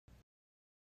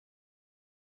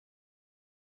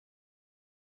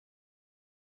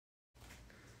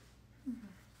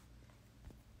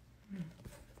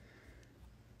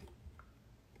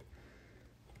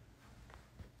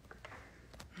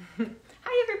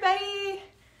everybody.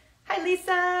 Hi,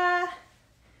 Lisa.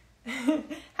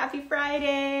 Happy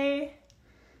Friday.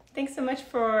 Thanks so much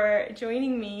for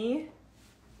joining me.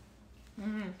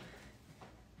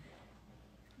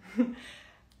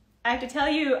 I have to tell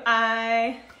you,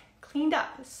 I cleaned up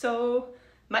so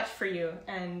much for you,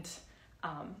 and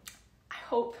I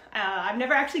hope, I've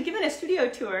never actually given a studio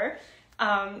tour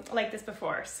like this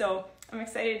before, so I'm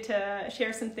excited to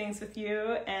share some things with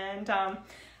you, and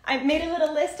I've made a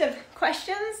little list of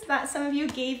questions that some of you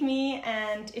gave me,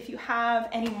 and if you have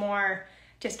any more,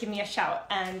 just give me a shout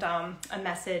and a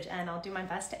message, and I'll do my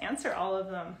best to answer all of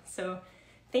them. So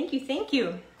thank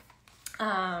you.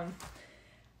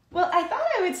 Well, I thought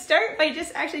I would start by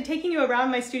just actually taking you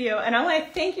around my studio, and I want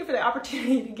to thank you for the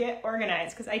opportunity to get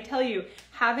organized, because I tell you,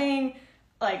 having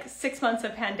like 6 months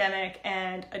of pandemic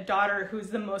and a daughter who's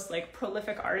the most like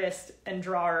prolific artist and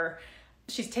drawer,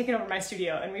 she's taken over my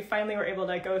studio, and we finally were able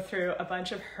to go through a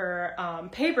bunch of her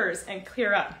papers and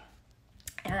clear up.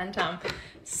 And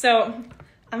so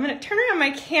I'm gonna turn around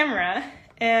my camera,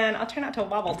 and I'll try not to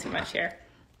wobble too much here.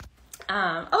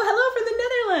 Oh, hello from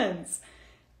the Netherlands.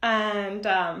 And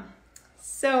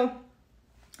so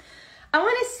I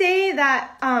want to say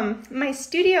that my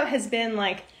studio has been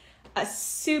like a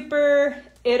super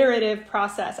iterative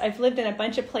process. I've lived in a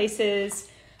bunch of places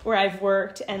where I've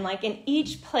worked, and like in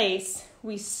each place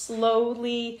we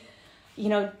slowly,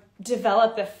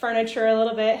 develop the furniture a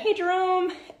little bit. Hey,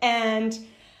 Jerome, and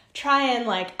try and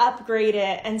like upgrade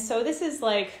it. And so this is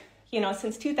like,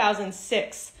 since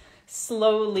 2006,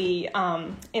 slowly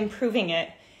improving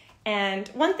it. And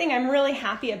one thing I'm really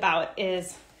happy about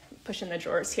is pushing the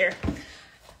drawers here.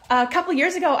 A couple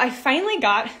years ago, I finally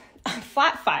got a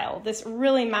flat file, this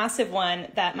really massive one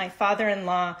that my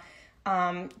father-in-law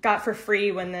got for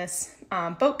free when this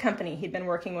boat company he'd been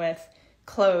working with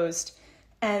closed.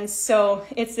 And so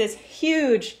it's this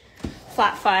huge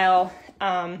flat file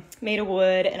made of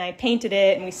wood, and I painted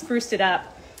it and we spruced it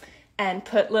up and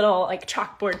put little like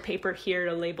chalkboard paper here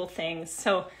to label things.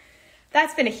 So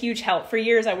that's been a huge help. For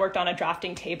years, I worked on a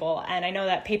drafting table, and I know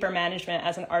that paper management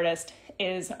as an artist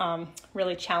is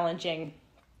really challenging.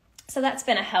 So that's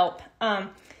been a help.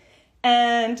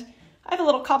 And I have a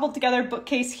little cobbled together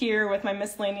bookcase here with my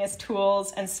miscellaneous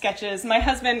tools and sketches. My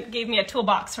husband gave me a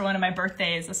toolbox for one of my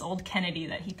birthdays, this old Kennedy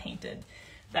that he painted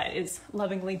that is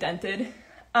lovingly dented.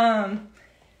 When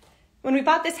we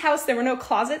bought this house, there were no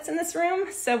closets in this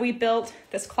room, so we built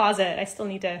this closet. I still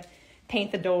need to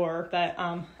paint the door, but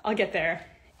I'll get there.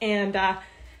 And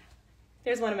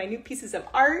there's one of my new pieces of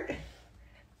art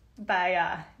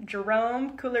by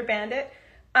Jerome, Cooler Bandit.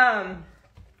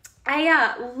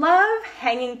 I love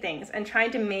hanging things and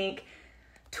trying to make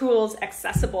tools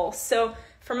accessible. So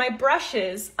for my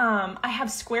brushes, I have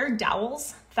square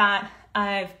dowels that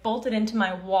I've bolted into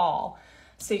my wall.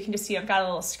 So you can just see I've got a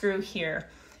little screw here.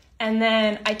 And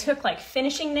then I took like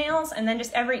finishing nails and then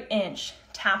just every inch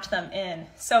tapped them in.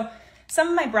 So some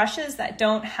of my brushes that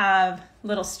don't have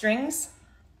little strings,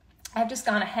 I've just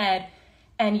gone ahead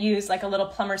and used like a little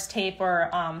plumber's tape or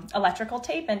electrical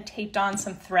tape and taped on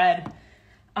some thread.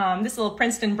 This little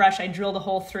Princeton brush, I drilled a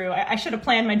hole through. I should have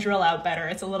planned my drill out better.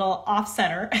 It's a little off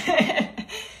center.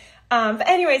 But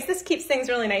anyways, this keeps things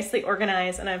really nicely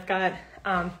organized, and I've got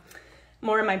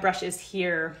more of my brushes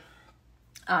here.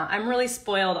 I'm really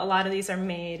spoiled. A lot of these are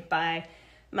made by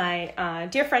my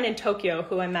dear friend in Tokyo,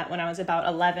 who I met when I was about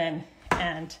 11.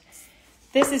 And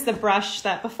this is the brush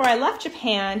that before I left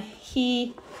Japan,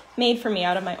 he made for me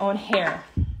out of my own hair.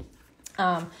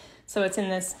 So it's in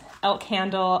this elk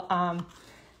handle.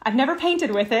 I've never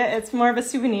painted with it. It's more of a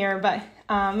souvenir, but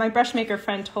my brush maker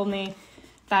friend told me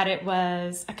that it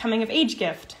was a coming of age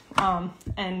gift.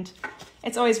 And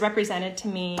it's always represented to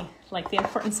me like the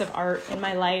importance of art in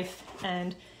my life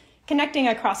and connecting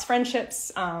across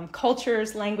friendships,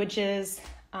 cultures, languages.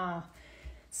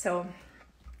 So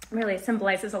really it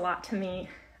symbolizes a lot to me.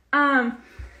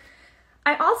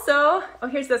 I also,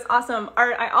 here's this awesome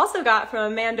art I also got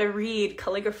from Amanda Reed,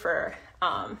 calligrapher,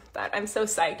 that I'm so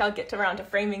psyched. I'll get around to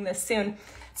framing this soon.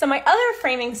 So my other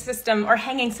framing system, or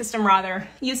hanging system rather,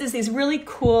 uses these really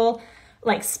cool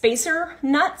like spacer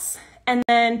nuts and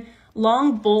then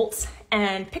long bolts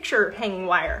and picture hanging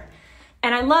wire.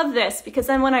 And I love this because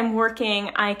then when I'm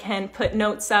working, I can put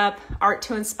notes up, art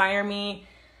to inspire me.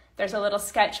 There's a little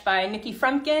sketch by Nikki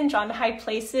Frumpkin, Drawn to High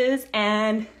Places,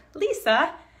 and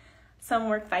Lisa, some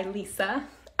work by Lisa.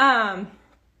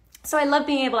 So I love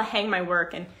being able to hang my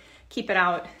work and keep it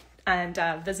out and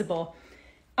visible.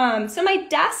 So my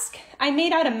desk, I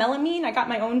made out of melamine. I got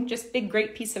my own just big,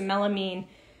 great piece of melamine,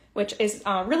 which is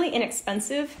really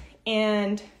inexpensive,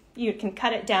 and you can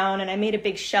cut it down, and I made a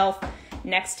big shelf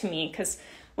next to me because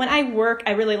when I work,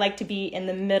 I really like to be in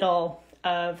the middle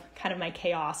of kind of my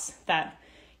chaos that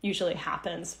usually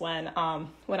happens when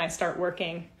I start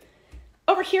working.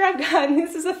 Over here I've got,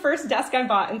 this is the first desk I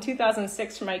bought in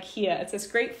 2006 from IKEA. It's this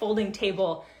great folding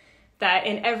table that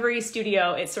in every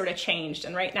studio it's sort of changed.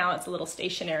 And right now it's a little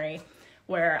stationary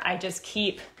where I just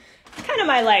keep kind of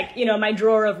my my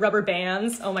drawer of rubber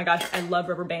bands. Oh my gosh, I love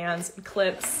rubber bands,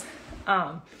 clips,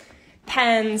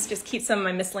 pens, just keep some of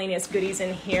my miscellaneous goodies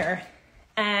in here.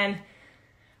 And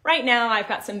right now I've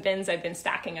got some bins I've been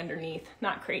stacking underneath.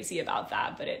 Not crazy about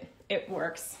that, but it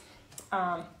works.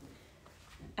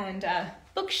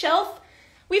 Bookshelf.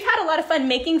 We've had a lot of fun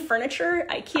making furniture.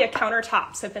 IKEA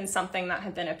countertops have been something that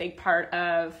have been a big part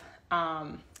of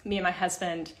me and my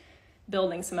husband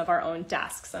building some of our own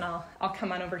desks. And I'll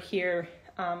come on over here.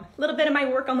 A little bit of my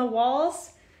work on the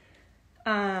walls.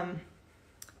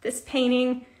 This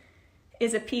painting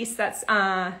is a piece that's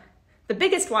the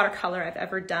biggest watercolor I've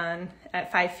ever done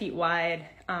at 5 feet wide,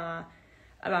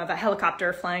 about a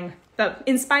helicopter flying, but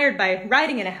inspired by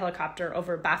riding in a helicopter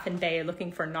over Baffin Bay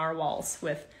looking for narwhals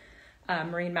with a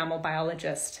marine mammal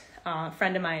biologist, a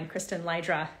friend of mine, Kristen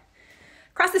Lydra.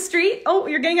 Across the street, oh,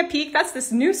 you're getting a peek. That's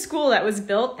this new school that was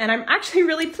built, and I'm actually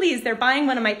really pleased. They're buying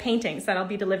one of my paintings that I'll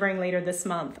be delivering later this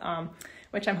month,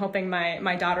 which I'm hoping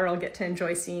my daughter will get to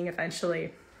enjoy seeing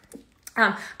eventually.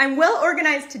 I'm well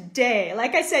organized today.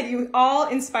 Like I said, you all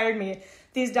inspired me.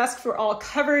 These desks were all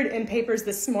covered in papers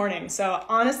this morning. So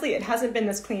honestly, it hasn't been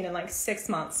this clean in like 6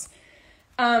 months.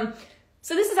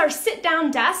 So this is our sit-down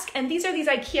desk, and these are these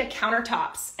IKEA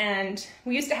countertops. And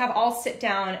we used to have all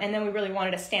sit-down, and then we really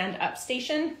wanted a stand-up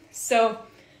station. So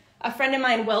a friend of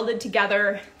mine welded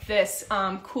together this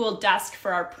cool desk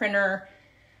for our printer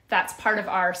that's part of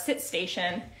our sit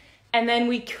station. And then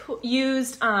we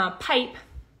used pipe.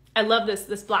 I love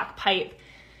this black pipe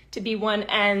to be one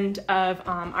end of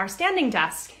our standing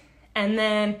desk, and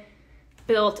then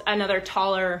built another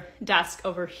taller desk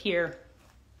over here.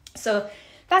 So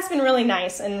that's been really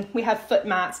nice, and we have foot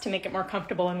mats to make it more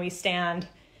comfortable when we stand,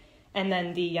 and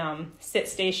then the sit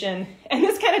station. And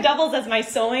this kind of doubles as my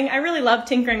sewing. I really love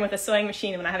tinkering with a sewing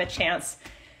machine when I have a chance,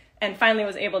 and finally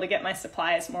was able to get my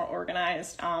supplies more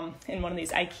organized in one of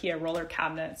these IKEA roller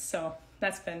cabinets. So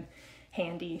that's been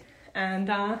handy. And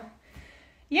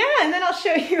yeah, and then I'll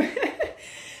show you.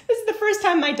 This is the first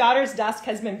time my daughter's desk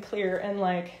has been clear in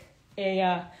like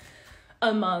a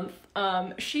month.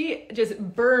 She just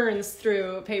burns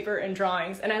through paper and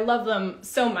drawings, and I love them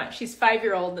so much. She's 5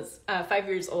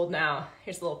 years old now.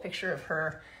 Here's a little picture of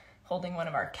her holding one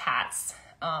of our cats.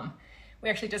 We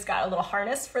actually just got a little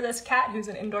harness for this cat, who's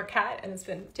an indoor cat, and has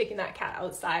been taking that cat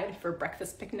outside for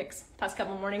breakfast picnics past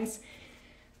couple mornings.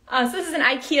 So this is an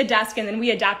IKEA desk, and then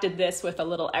we adapted this with a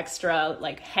little extra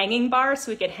like hanging bar so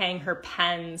we could hang her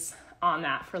pens on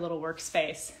that for a little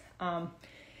workspace. And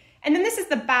then this is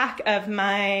the back of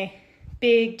my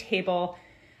big table.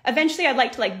 Eventually I'd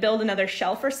like to like build another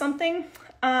shelf or something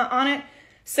on it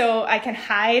so I can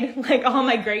hide like all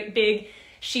my great big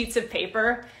sheets of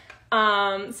paper.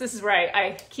 So this is where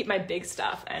I keep my big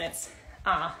stuff, and it's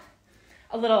I'd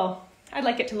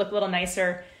like it to look a little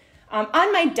nicer.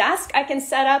 On my desk, I can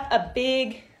set up a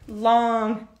big,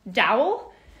 long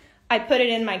dowel. I put it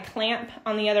in my clamp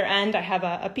on the other end. I have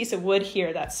a piece of wood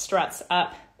here that struts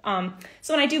up.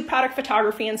 So when I do product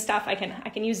photography and stuff, I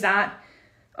can use that.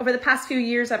 Over the past few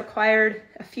years, I've acquired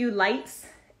a few lights.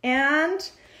 And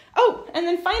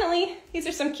then finally, these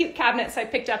are some cute cabinets I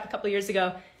picked up a couple years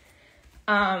ago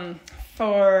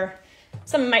for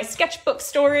some of my sketchbook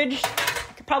storage.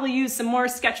 I could probably use some more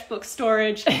sketchbook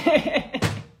storage.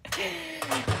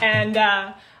 And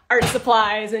art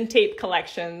supplies and tape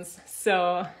collections.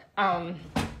 So yeah,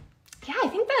 I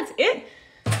think that's it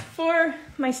for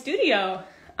my studio.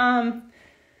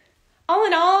 All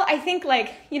in all, I think I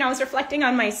was reflecting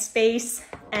on my space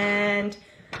and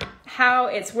how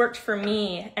it's worked for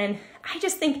me. And I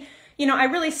just think, I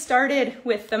really started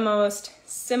with the most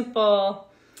simple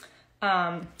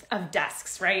of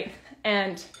desks, right?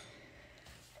 And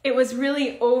it was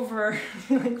really over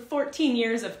 14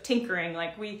 years of tinkering.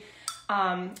 We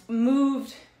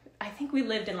moved, I think we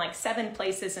lived in 7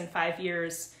 places in 5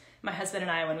 years, my husband and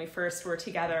I, when we first were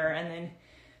together, and then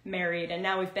married. And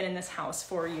now we've been in this house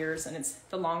 4 years, and it's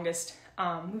the longest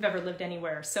we've ever lived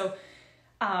anywhere. So,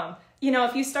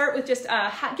 if you start with just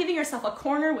giving yourself a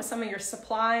corner with some of your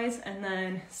supplies, and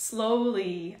then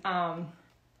slowly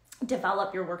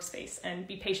develop your workspace and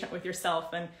be patient with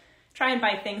yourself and try and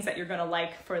buy things that you're going to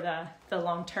like for the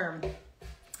long term.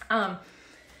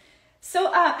 So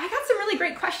I got some really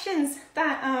great questions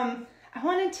that I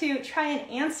wanted to try and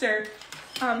answer.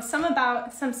 Some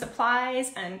about some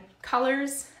supplies and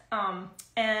colors.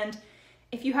 And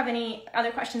if you have any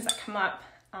other questions that come up,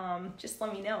 just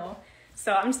let me know.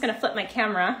 So I'm just gonna flip my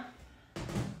camera.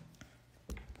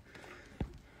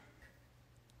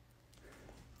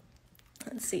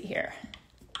 Let's see here.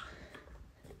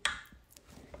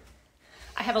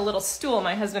 I have a little stool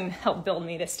my husband helped build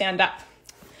me to stand up,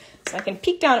 so I can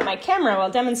peek down at my camera while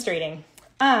demonstrating.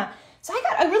 So I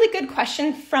got a really good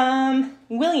question from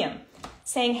William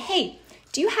saying, hey,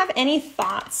 do you have any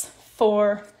thoughts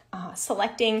for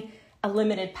selecting a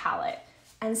limited palette?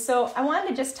 And so I wanted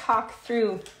to just talk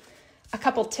through a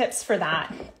couple tips for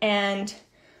that. And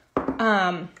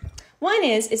one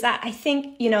is that I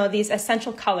think, these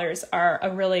essential colors are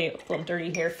a really, a little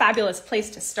dirty here, fabulous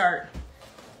place to start.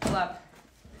 Pull up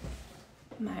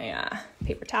my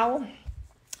paper towel.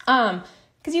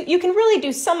 Because you can really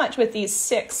do so much with these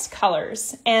 6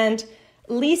 colors. And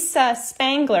Lisa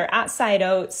Spangler at Side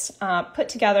Oats put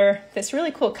together this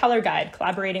really cool color guide,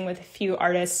 collaborating with a few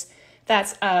artists.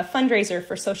 That's a fundraiser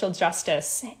for social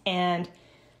justice. And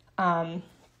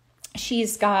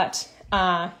she's got,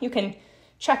 you can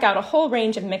check out a whole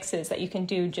range of mixes that you can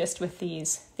do just with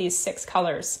these 6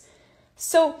 colors.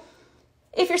 So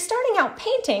if you're starting out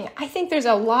painting, I think there's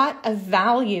a lot of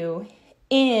value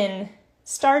in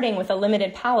starting with a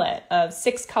limited palette of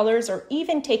 6 colors, or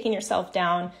even taking yourself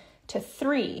down to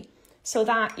 3 so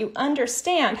that you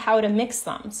understand how to mix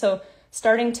them. So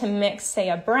starting to mix, say,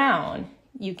 a brown,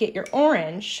 you get your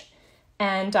orange,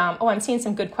 and I'm seeing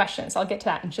some good questions. I'll get to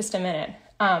that in just a minute.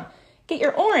 Get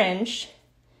your orange,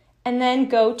 and then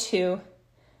go to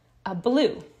a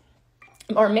blue,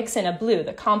 or mix in a blue,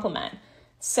 the complement.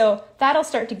 So that'll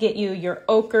start to get you your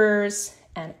ochres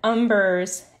and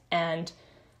umbers and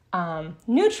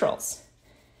neutrals.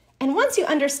 And once you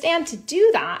understand to do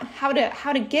that,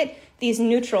 how to get these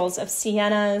neutrals of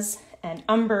siennas and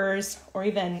umbers, or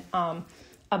even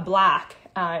a black.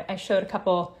 I showed a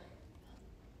couple,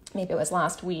 maybe it was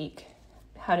last week,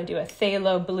 how to do a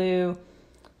phthalo blue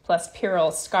plus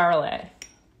pyrrole scarlet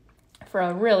for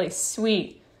a really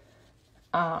sweet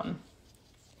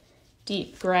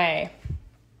deep gray.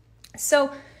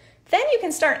 So then you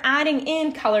can start adding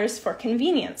in colors for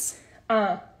convenience,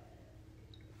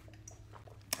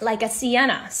 like a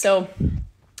sienna. So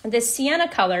this sienna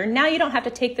color, now you don't have to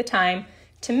take the time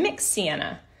to mix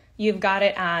sienna. You've got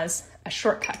it as a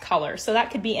shortcut color. So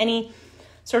that could be any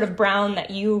sort of brown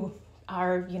that you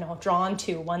are, drawn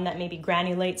to, one that maybe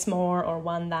granulates more, or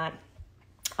one that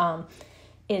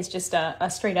is just a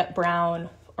straight up brown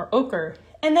or ochre.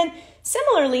 And then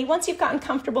similarly, once you've gotten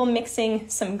comfortable mixing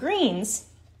some greens,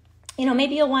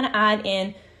 maybe you'll want to add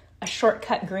in a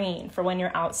shortcut green for when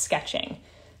you're out sketching.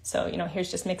 So,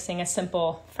 here's just mixing a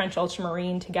simple French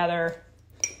ultramarine together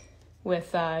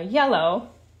with yellow.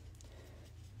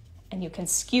 And you can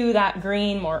skew that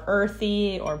green more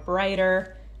earthy or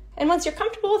brighter. And once you're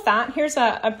comfortable with that, here's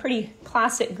a pretty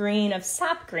classic green of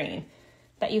sap green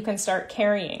that you can start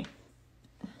carrying.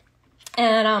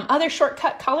 And other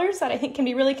shortcut colors that I think can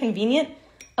be really convenient,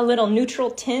 a little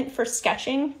neutral tint for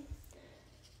sketching.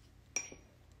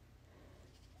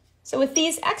 So with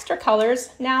these extra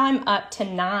colors, now I'm up to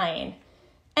 9.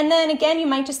 And then again, you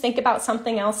might just think about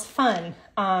something else fun.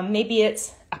 Maybe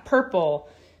it's a purple,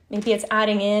 maybe it's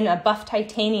adding in a buff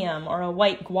titanium or a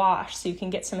white gouache, so you can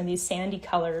get some of these sandy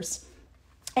colors,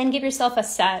 and give yourself a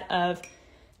set of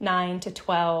 9 to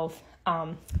 12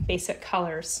 basic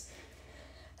colors.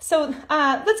 So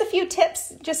that's a few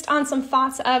tips just on some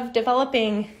thoughts of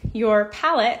developing your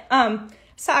palette.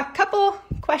 So a couple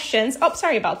questions. Oh,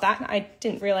 sorry about that. I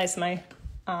didn't realize my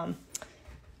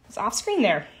was off screen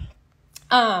there.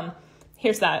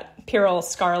 Here's that pyrrole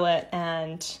scarlet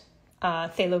and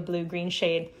phthalo blue green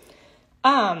shade.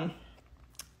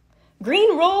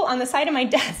 Green roll on the side of my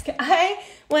desk.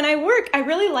 When I work, I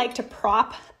really like to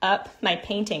prop up my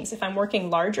paintings if I'm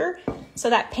working larger so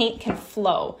that paint can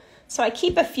flow. So I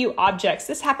keep a few objects.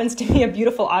 This happens to be a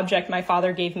beautiful object my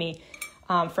father gave me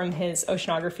from his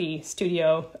oceanography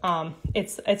studio.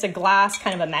 It's a glass,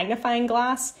 kind of a magnifying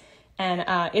glass, and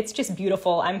it's just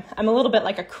beautiful. I'm a little bit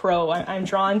like a crow. I'm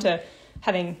drawn to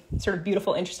having sort of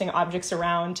beautiful, interesting objects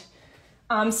around.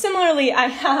 Similarly, I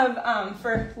have,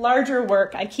 for larger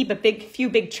work, I keep a few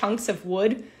big chunks of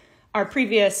wood. Our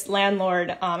previous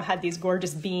landlord had these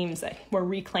gorgeous beams that were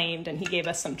reclaimed, and he gave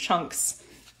us some chunks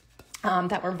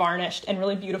that were varnished and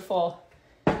really beautiful.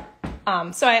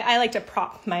 So I like to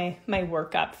prop my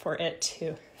work up for it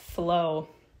to flow.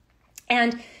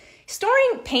 And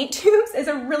storing paint tubes is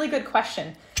a really good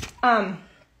question. Right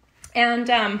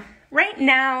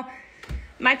now,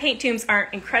 my paint tubes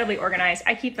aren't incredibly organized.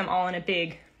 I keep them all in a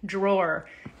big drawer.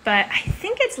 But I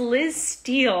think it's Liz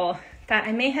Steele that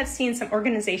I may have seen some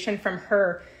organization from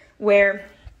her where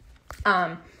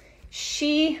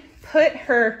she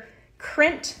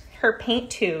crimped her paint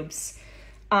tubes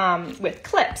with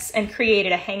clips and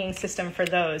created a hanging system for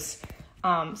those.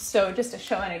 So just to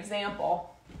show an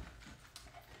example.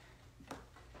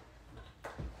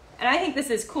 And I think this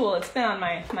is cool. It's been on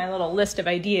my little list of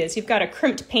ideas. You've got a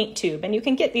crimped paint tube, and you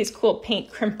can get these cool paint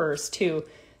crimpers too,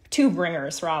 tube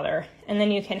ringers rather, and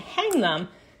then you can hang them.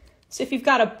 So if you've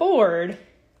got a board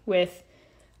with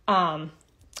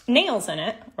nails in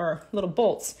it or little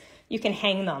bolts, you can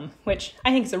hang them, which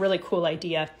I think is a really cool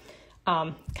idea,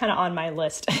 kind of on my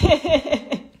list.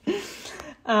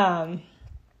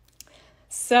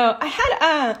 So I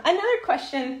had another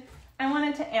question I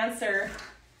wanted to answer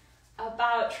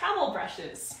about travel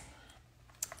brushes.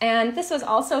 And this was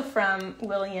also from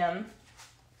William.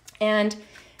 And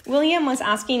William was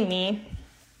asking me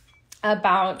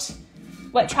about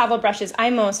what travel brushes I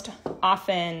most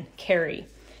often carry.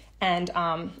 And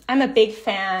I'm a big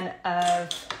fan of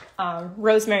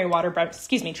rosemary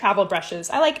travel brushes.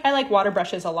 I like water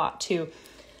brushes a lot too.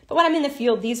 But when I'm in the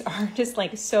field, these are just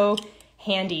like so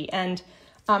handy. And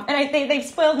they've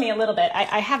spoiled me a little bit.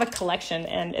 I have a collection,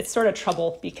 and it's sort of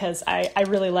trouble because I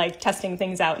really like testing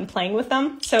things out and playing with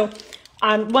them. So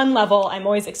on one level, I'm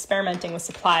always experimenting with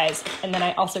supplies, and then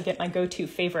I also get my go-to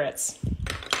favorites.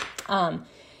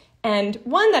 And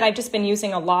one that I've just been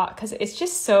using a lot because it's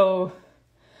just so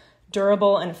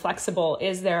durable and flexible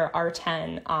is their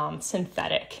R10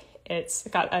 synthetic. It's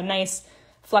got a nice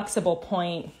flexible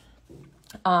point,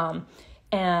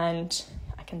 and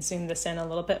I can zoom this in a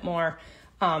little bit more.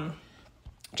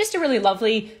 Just a really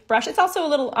lovely brush. It's also a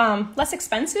little less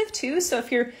expensive too. So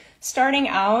if you're starting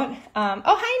out, oh,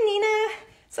 hi Nina.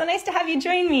 So nice to have you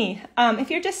join me.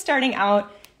 If you're just starting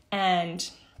out and,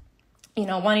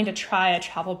 wanting to try a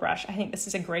travel brush, I think this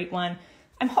is a great one.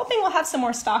 I'm hoping we'll have some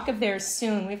more stock of theirs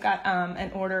soon. We've got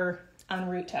an order en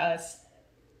route to us,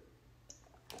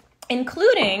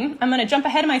 including, I'm going to jump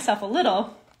ahead of myself a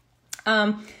little,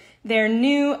 their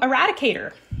new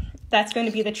eradicator. That's going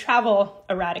to be the travel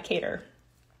eradicator.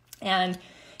 And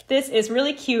this is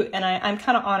really cute, and I'm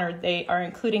kind of honored they are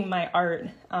including my art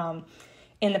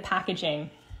in the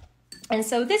packaging. And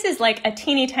so this is like a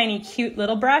teeny tiny cute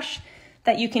little brush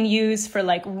that you can use for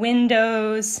like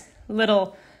windows,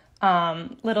 little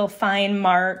fine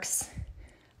marks,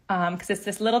 because it's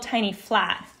this little tiny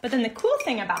flat. But then the cool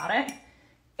thing about it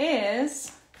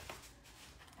is,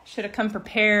 I should have come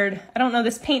prepared. I don't know,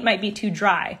 this paint might be too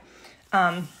dry.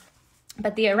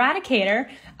 But the eradicator,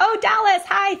 oh, Dallas,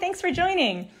 hi, thanks for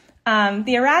joining.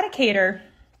 The eradicator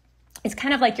is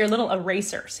kind of like your little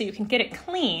eraser. So you can get it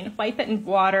clean, wipe it in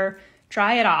water,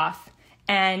 dry it off,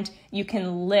 and you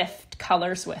can lift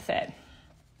colors with it.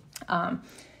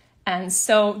 And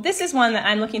so this is one that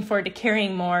I'm looking forward to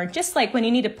carrying more, just like when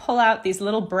you need to pull out these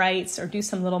little brights or do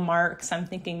some little marks. I'm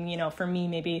thinking, for me,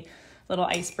 maybe little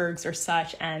icebergs or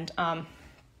such. And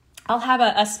I'll have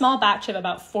a small batch of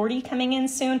about 40 coming in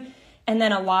soon, and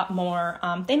then a lot more.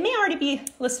 They may already be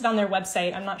listed on their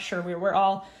website. I'm not sure. We're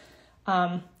all,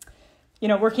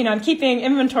 working on keeping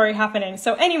inventory happening.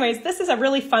 So anyways, this is a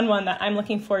really fun one that I'm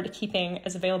looking forward to keeping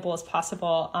as available as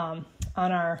possible on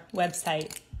our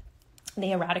website, the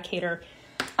eradicator.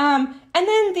 And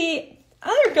then the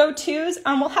other go-tos,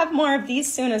 we'll have more of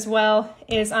these soon as well,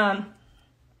 is I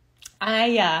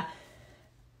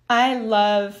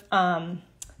love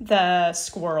the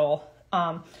squirrel.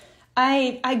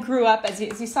 I grew up, as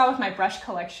you saw with my brush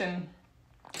collection,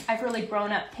 I've really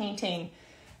grown up painting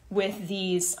with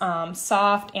these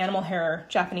soft animal hair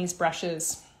Japanese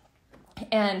brushes.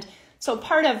 And so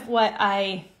part of what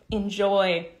I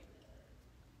enjoy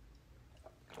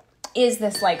is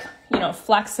this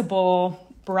flexible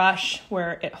brush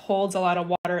where it holds a lot of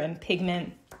water and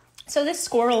pigment. So this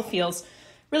squirrel feels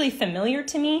really familiar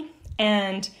to me.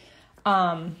 And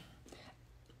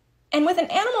with an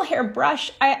animal hair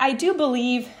brush, I do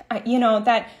believe,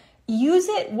 that use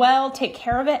it well, take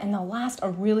care of it, and they'll last a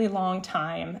really long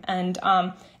time. And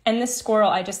this squirrel,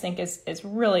 I just think is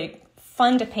really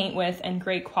fun to paint with and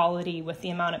great quality with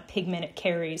the amount of pigment it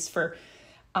carries for.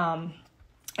 To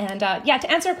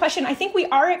answer your question, I think we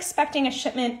are expecting a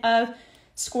shipment of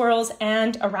squirrels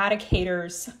and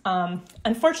eradicators.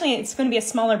 Unfortunately, it's going to be a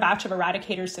smaller batch of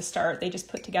eradicators to start. They just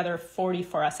put together 40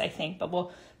 for us, I think, but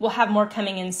we'll have more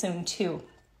coming in soon too.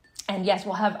 And yes,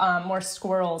 we'll have more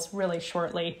squirrels really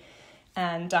shortly.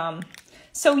 And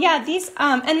these,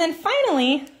 and then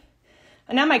finally,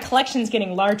 now my collection's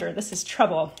getting larger. This is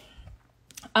trouble.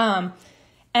 I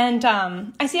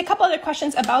see a couple other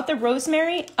questions about the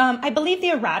rosemary. I believe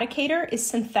the eradicator is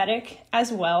synthetic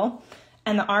as well.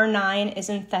 and the R9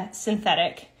 is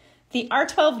synthetic. The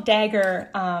R12 dagger,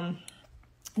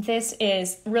 this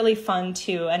is really fun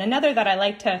too, and another that I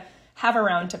like to have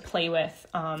around to play with,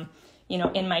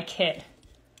 in my kit.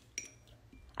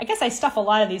 I guess I stuff a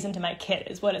lot of these into my kit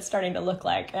is what it's starting to look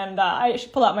like, and I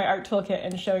should pull out my Art Toolkit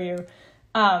and show you.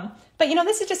 But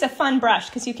this is just a fun brush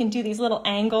because you can do these little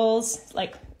angles,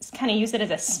 like kind of use it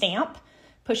as a stamp,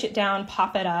 push it down,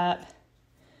 pop it up,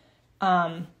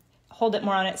 hold it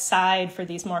more on its side for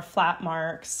these more flat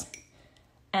marks,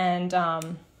 and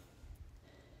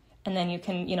then you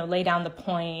can, lay down the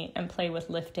point and play with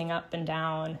lifting up and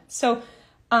down. So,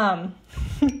 so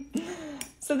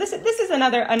this is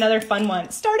another fun one.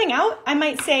 Starting out, I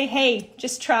might say, hey,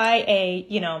 just try a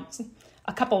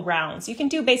couple rounds. You can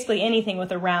do basically anything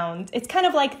with a round. It's kind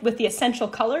of like with the essential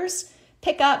colors.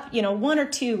 Pick up, one or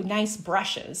two nice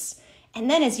brushes. And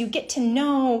then as you get to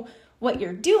know what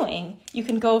you're doing, you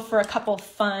can go for a couple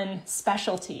fun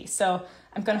specialties. So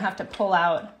I'm going to have to pull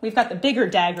out, we've got the bigger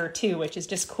dagger too, which is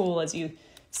just cool as you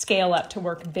scale up to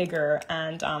work bigger.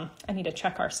 And I need to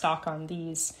check our stock on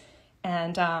these.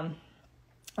 And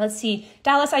let's see,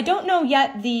 Dallas, I don't know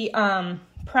yet the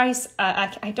price.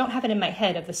 I don't have it in my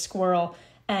head of the squirrel.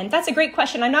 And that's a great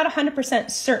question. I'm not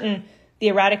 100% certain the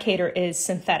Eradicator is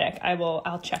synthetic.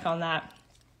 I'll check on that.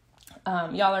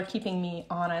 Y'all are keeping me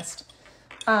honest.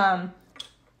 And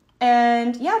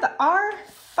yeah, the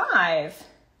R5.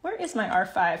 Where is my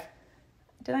R5?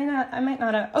 Did I not? I might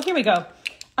not have. Oh, here we go.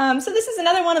 So this is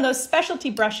another one of those specialty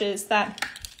brushes that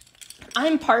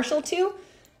I'm partial to,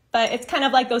 but it's kind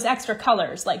of like those extra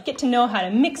colors, like get to know how to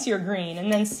mix your green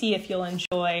and then see if you'll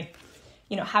enjoy,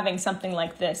 having something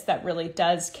like this that really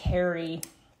does carry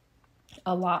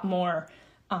a lot more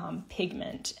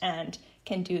pigment and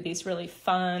can do these really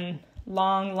fun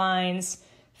long lines,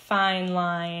 fine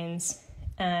lines.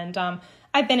 And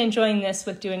I've been enjoying this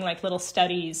with doing like little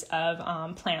studies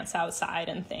of plants outside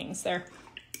and things there.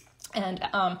 And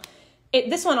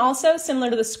this one also, similar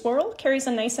to the squirrel, carries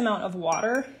a nice amount of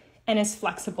water and is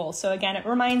flexible. So again, it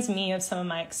reminds me of some of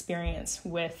my experience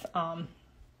with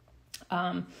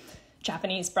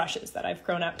Japanese brushes that I've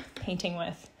grown up painting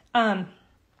with.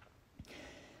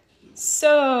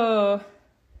 So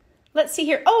let's see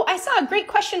here. Oh, I saw a great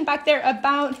question back there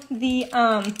about the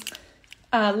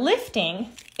lifting,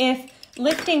 if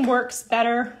lifting works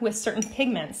better with certain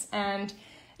pigments. And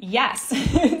yes,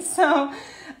 so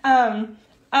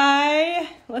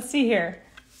let's see here.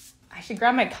 I should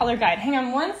grab my color guide. Hang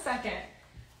on one second.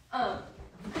 Let's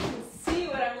see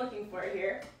what I'm looking for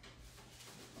here.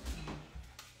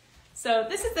 So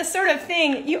this is the sort of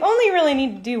thing you only really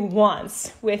need to do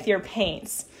once with your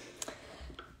paints.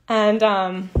 And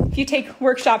if you take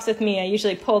workshops with me, I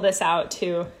usually pull this out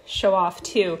to show off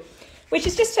too, which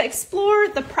is just to explore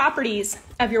the properties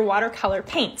of your watercolor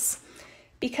paints.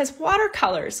 Because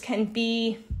watercolors can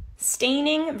be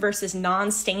staining versus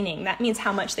non-staining. That means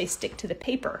how much they stick to the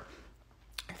paper.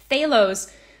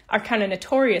 Phthalos are kind of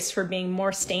notorious for being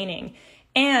more staining,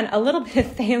 and a little bit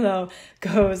of phthalo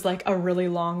goes like a really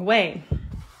long way.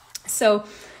 So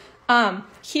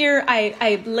here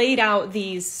I laid out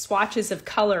these swatches of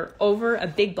color over a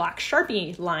big black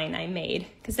Sharpie line I made,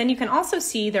 because then you can also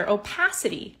see their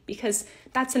opacity, because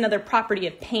that's another property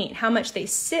of paint, how much they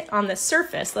sit on the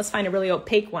surface. Let's find a really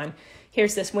opaque one.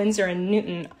 Here's this Winsor &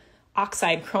 Newton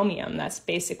oxide chromium. That's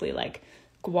basically like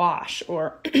gouache,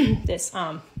 or this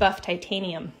buff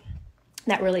titanium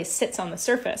that really sits on the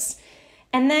surface.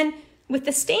 And then with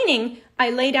the staining, I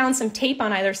lay down some tape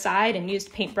on either side and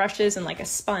used paint brushes and like a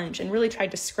sponge and really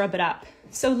tried to scrub it up.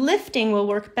 So lifting will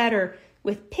work better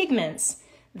with pigments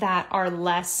that are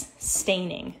less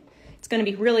staining. It's going to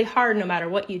be really hard no matter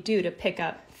what you do to pick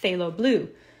up phthalo blue.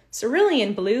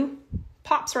 Cerulean blue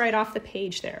pops right off the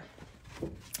page there.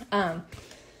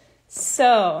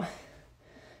 So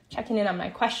checking in on my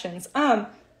questions. I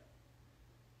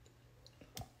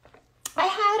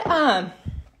had a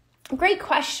great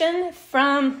question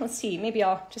from, let's see, maybe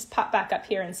I'll just pop back up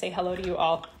here and say hello to you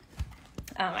all.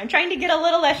 I'm trying to get a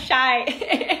little less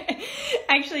shy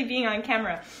actually being on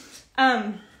camera.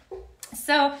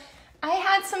 So I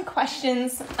had some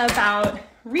questions about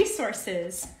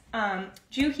resources,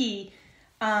 Juhi,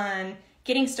 on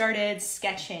getting started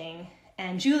sketching,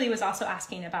 and Julie was also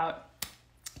asking about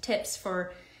tips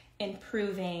for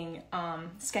improving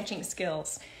sketching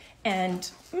skills. And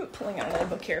pulling out another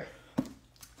book here.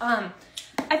 I've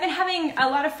been having a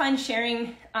lot of fun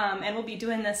sharing, and we'll be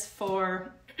doing this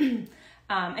for, and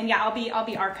yeah, I'll be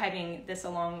archiving this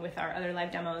along with our other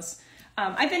live demos.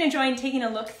 I've been enjoying taking a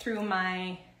look through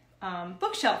my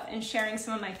bookshelf and sharing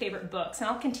some of my favorite books, and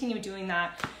I'll continue doing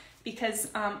that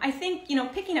because I think,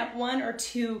 picking up one or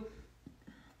two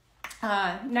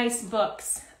nice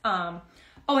books. Oh,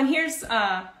 and here's,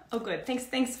 oh good,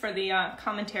 thanks for the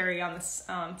commentary on this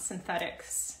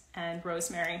synthetics and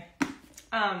rosemary.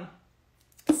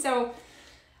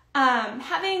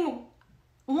 Having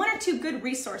one or two good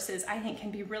resources, I think,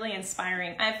 can be really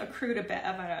inspiring. I've accrued a bit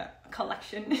of a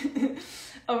collection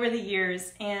over the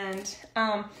years, and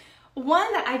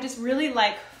one that I just really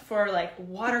like for like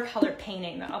watercolor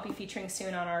painting that I'll be featuring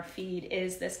soon on our feed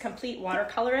is this Complete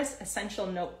Watercolorist Essential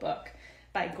Notebook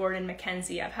by Gordon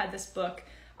Mackenzie. I've had this book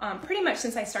pretty much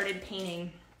since I started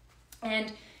painting,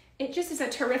 and it just is a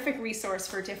terrific resource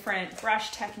for different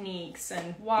brush techniques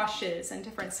and washes and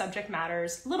different subject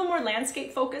matters, a little more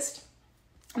landscape focused.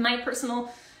 My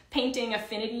personal painting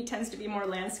affinity tends to be more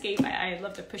landscape. I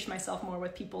love to push myself more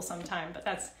with people sometime, but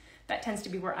that tends to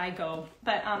be where I go.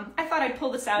 But I thought I'd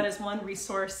pull this out as one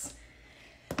resource.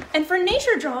 And for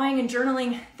nature drawing and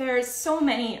journaling, there's so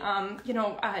many,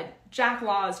 Jack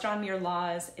Law's, John Muir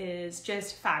Law's is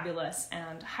just fabulous,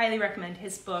 and highly recommend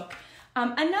his book.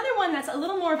 Another one that's a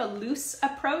little more of a loose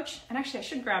approach, and actually I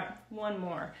should grab one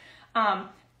more.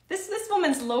 This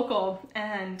woman's local,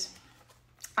 and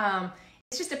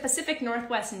it's just a Pacific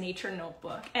Northwest nature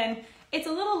notebook, and it's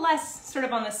a little less sort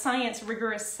of on the science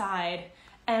rigorous side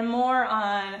and more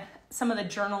on some of the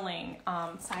journaling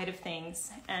side of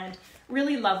things, and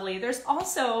really lovely. There's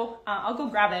also, I'll go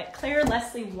grab it, Claire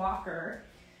Leslie Walker.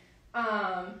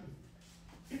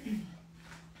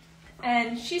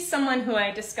 And she's someone who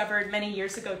I discovered many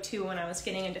years ago too when I was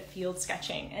getting into field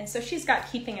sketching. And so she's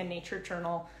got Keeping a Nature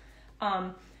Journal.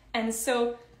 And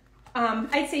so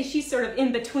I'd say she's sort of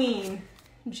in between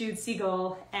Jude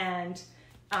Siegel and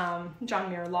John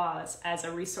Muir Laws as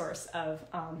a resource of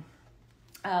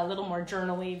a little more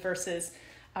journal-y versus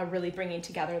really bringing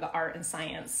together the art and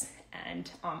science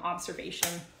and observation.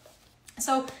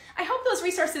 So I hope those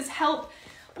resources help.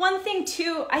 One thing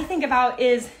too I think about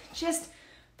is just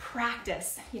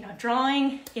practice.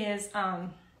 Drawing is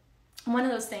one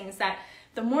of those things that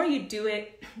the more you do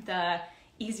it, the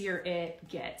easier it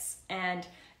gets. And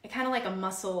it kind of like a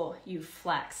muscle you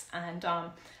flex. And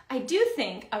I do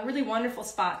think a really wonderful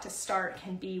spot to start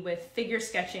can be with figure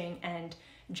sketching and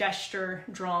gesture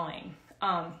drawing.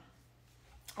 I'll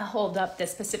hold up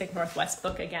this Pacific Northwest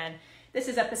book again. This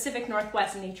is a Pacific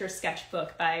Northwest nature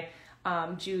sketchbook by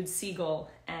Jude Siegel,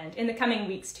 and in the coming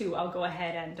weeks too, I'll go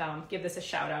ahead and give this a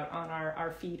shout out on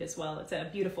our feed as well. It's a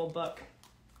beautiful book.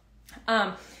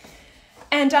 But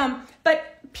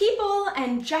people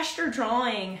and gesture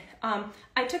drawing,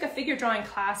 I took a figure drawing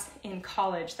class in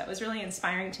college that was really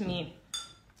inspiring to me,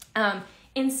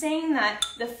 in saying that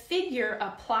the figure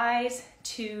applies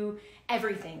to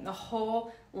everything, the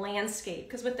whole landscape,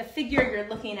 because with the figure you're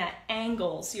looking at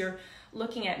angles, you're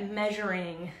looking at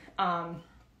measuring,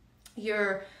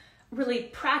 you're really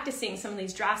practicing some of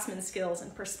these draftsman skills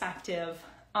and perspective.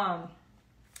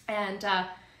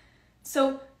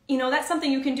 So that's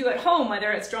something you can do at home,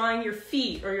 whether it's drawing your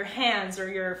feet or your hands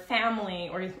or your family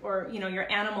or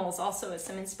your animals also as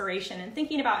some inspiration, and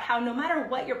thinking about how no matter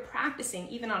what you're practicing,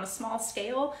 even on a small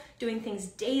scale, doing things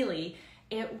daily,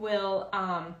 it will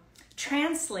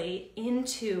translate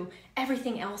into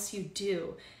everything else you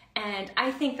do. And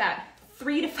I think that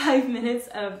 3 to 5 minutes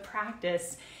of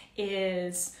practice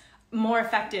is more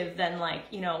effective than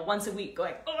once a week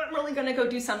going, oh, I'm really gonna go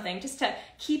do something, just to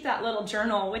keep that little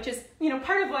journal, which is,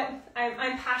 part of what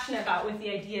I'm passionate about with the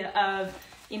idea of,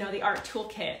 the Art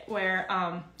Toolkit, where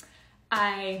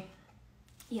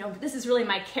this is really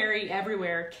my carry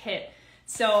everywhere kit.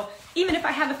 So even if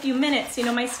I have a few minutes,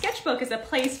 my sketchbook is a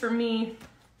place for me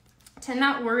to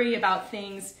not worry about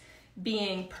things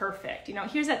being perfect.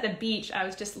 Here's at the beach, I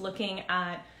was just looking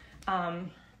at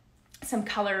some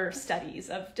color studies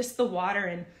of just the water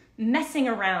and messing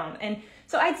around. And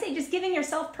so I'd say just giving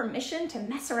yourself permission to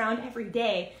mess around every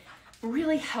day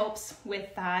really helps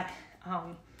with that,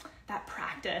 that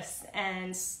practice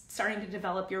and starting to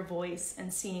develop your voice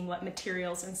and seeing what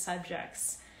materials and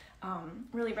subjects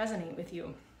really resonate with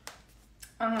you.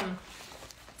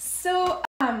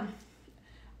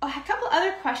 A couple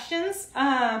other questions.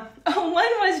 One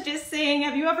was just saying,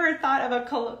 have you ever thought of a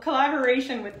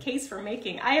collaboration with Case for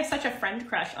Making? I have such a friend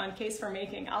crush on Case for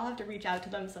Making. I'll have to reach out to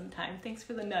them sometime. Thanks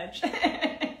for the nudge.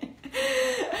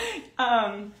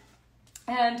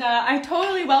 I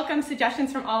totally welcome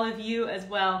suggestions from all of you as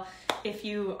well. If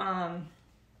you,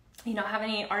 have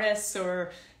any artists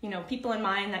or, people in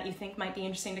mind that you think might be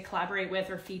interesting to collaborate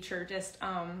with or feature, just,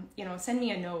 send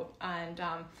me a note. And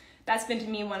that's been to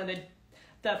me one of the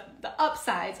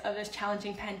upsides of this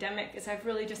challenging pandemic is I've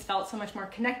really just felt so much more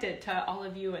connected to all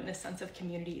of you in this sense of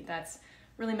community that's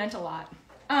really meant a lot.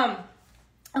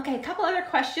 Okay, a couple other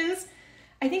questions.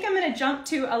 I think I'm going to jump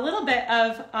to a little bit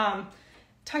of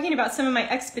talking about some of my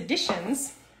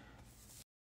expeditions,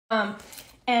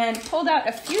 and pulled out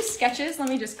a few sketches. Let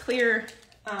me just clear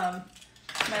my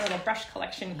little brush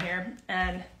collection here,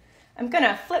 and I'm going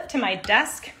to flip to my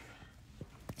desk.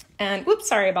 And whoops,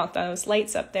 sorry about those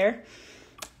lights up there.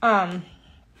 And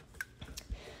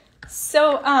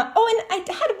I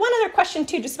had one other question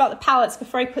too, just about the palettes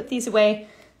before I put these away.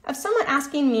 Of someone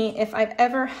asking me if I've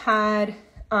ever had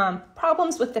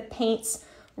problems with the paints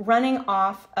running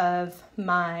off of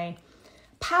my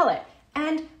palette.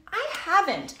 And I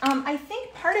haven't. I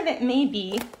think part of it may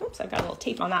be, oops, I've got a little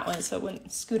tape on that one so it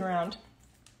wouldn't scoot around,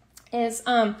 is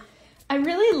I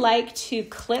really like to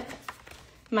clip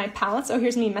my palettes. Oh,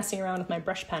 here's me messing around with my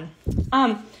brush pen.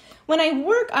 When I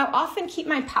work, I often keep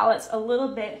my palettes a little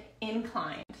bit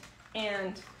inclined,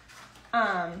 and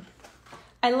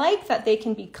I like that they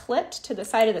can be clipped to the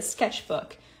side of the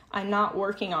sketchbook I'm not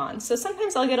working on. So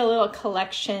sometimes I'll get a little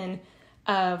collection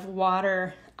of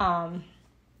water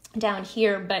down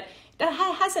here, but that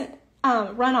hasn't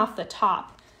run off the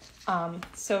top.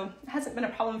 So it hasn't been a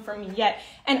problem for me yet.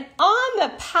 And on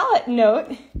the palette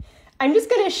note, I'm just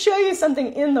going to show you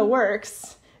something in the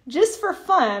works, just for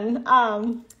fun,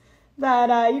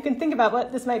 that you can think about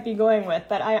what this might be going with.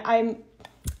 But I'm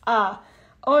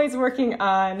always working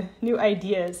on new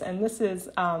ideas, and this is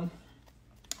a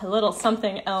little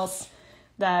something else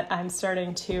that I'm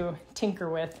starting to tinker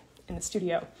with in the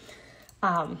studio.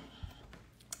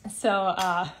 Thanks,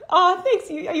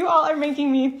 you all are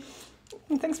making me,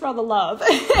 thanks for all the love.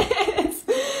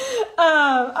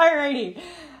 Alrighty.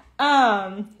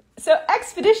 So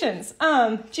expeditions.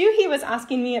 Juhi was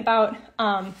asking me about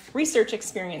research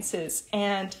experiences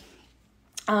and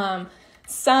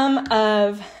some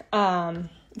of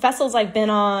vessels I've been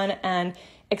on and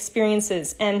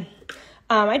experiences. And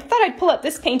I thought I'd pull up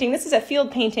this painting. This is a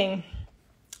field painting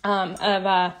of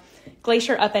a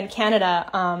glacier up in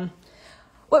Canada.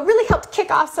 What really helped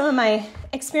kick off some of my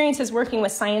experiences working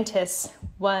with scientists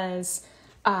was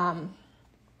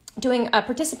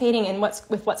participating in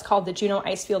what's called the Juneau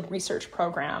Icefield Research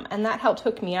Program, and that helped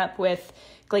hook me up with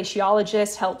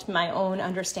glaciologists, helped my own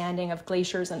understanding of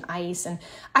glaciers and ice, and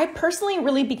I personally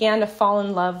really began to fall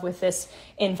in love with this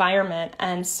environment.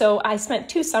 And so I spent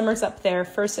 2 summers up there,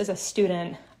 first as a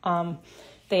student.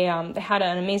 They had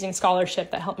an amazing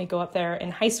scholarship that helped me go up there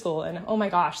in high school, and oh my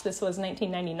gosh, this was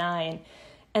 1999.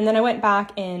 And then I went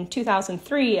back in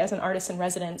 2003 as an artist in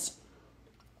residence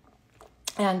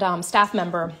and staff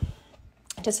member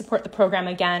to support the program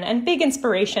again, and big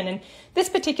inspiration. And this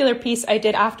particular piece I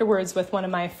did afterwards with one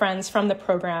of my friends from the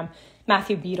program,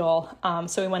 Matthew Beadle.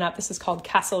 So we went up, this is called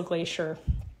Castle Glacier.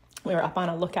 We were up on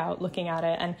a lookout looking at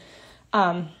it. And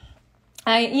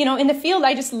in the field,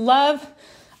 I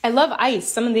love ice,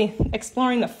 some of the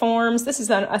exploring the forms. This is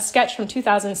a sketch from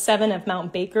 2007 of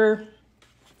Mount Baker.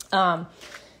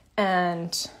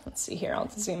 And let's see here, I'll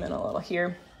zoom in a little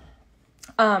here.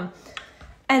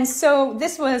 And so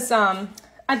this was,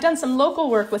 I've done some local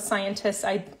work with scientists.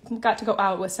 I got to go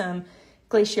out with some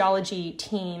glaciology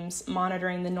teams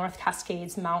monitoring the North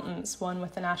Cascades Mountains, one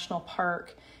with the National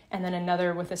Park, and then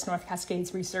another with this North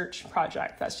Cascades Research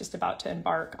Project that's just about to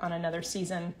embark on another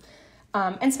season.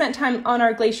 And spent time on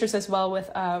our glaciers as well with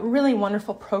a really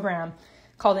wonderful program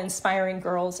called Inspiring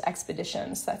Girls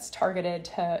Expeditions that's targeted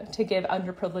to give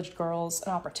underprivileged girls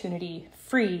an opportunity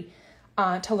free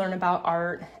to learn about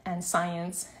art and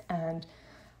science and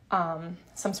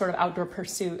some sort of outdoor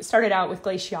pursuit. It started out with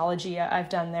glaciology. I've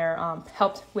done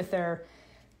helped with their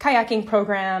kayaking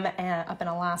program up in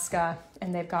Alaska,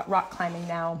 and they've got rock climbing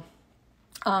now.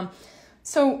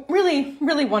 So really,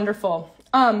 really wonderful.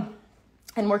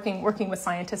 And working with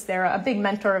scientists there. A big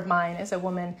mentor of mine is a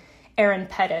woman, Erin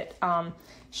Pettit.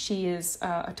 She is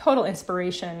a total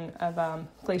inspiration of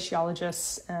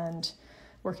glaciologists and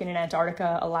working in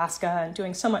Antarctica, Alaska, and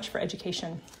doing so much for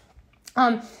education.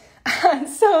 I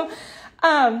was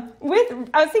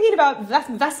thinking about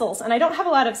vessels, and I don't have a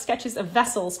lot of sketches of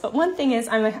vessels, but one thing is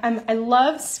I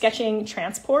love sketching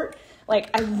transport.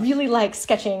 Like, I really like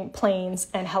sketching planes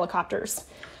and helicopters.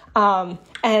 And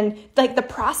like the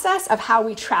process of how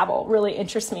we travel really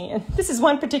interests me. And this is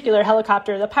one particular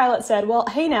helicopter. The pilot said, well,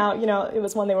 hey now, it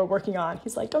was one they were working on.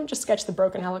 He's like, don't just sketch the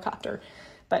broken helicopter.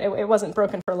 But it wasn't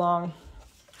broken for long.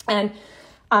 And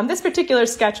this particular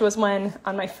sketch was when,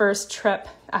 on my first trip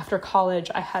after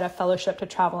college, I had a fellowship to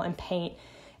travel and paint,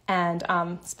 and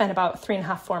spent about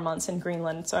 3.5, 4 months in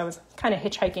Greenland. So I was kind of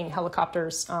hitchhiking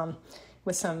helicopters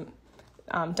with some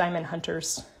diamond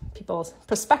hunters,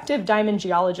 prospective diamond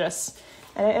geologists.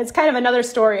 And it's kind of another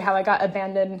story how I got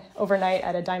abandoned overnight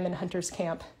at a diamond hunters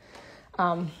camp.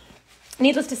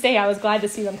 needless to say, I was glad to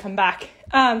see them come back.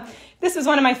 This is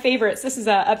one of my favorites. This is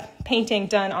a painting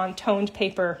done on toned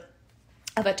paper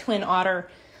of a twin otter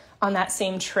on that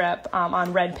same trip,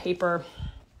 on red paper.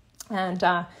 And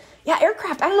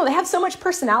aircraft, I don't know, they have so much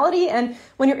personality, and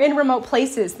when you're in remote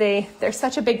places, they're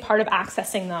such a big part of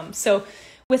accessing them. So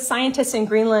with scientists in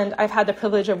Greenland, I've had the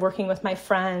privilege of working with my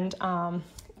friend,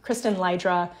 Kristen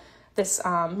Lydra, this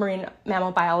marine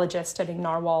mammal biologist studying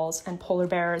narwhals and polar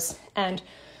bears, and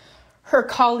her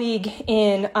colleague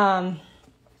in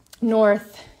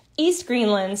northeast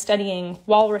Greenland studying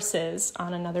walruses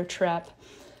on another trip.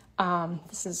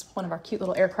 This is one of our cute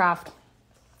little aircraft.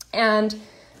 And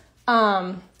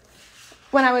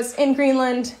when I was in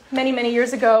Greenland many, many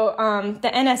years ago, the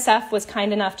NSF was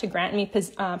kind enough to grant me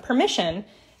permission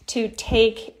to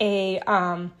take a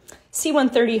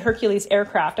C-130 Hercules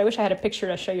aircraft. I wish I had a picture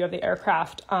to show you of the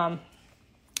aircraft,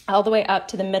 all the way up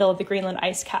to the middle of the Greenland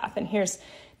ice cap. And here's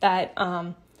that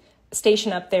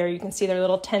station up there. You can see their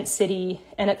little tent city.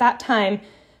 And at that time,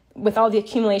 with all the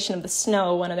accumulation of the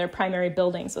snow, one of their primary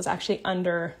buildings was actually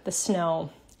under the snow.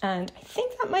 And I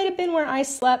think that might have been where I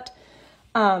slept.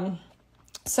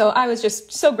 So I was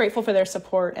just so grateful for their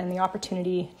support and the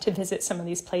opportunity to visit some of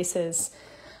these places.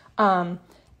 My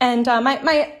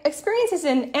experiences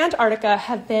in Antarctica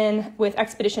have been with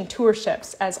expedition tour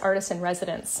ships as artists in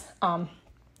residence.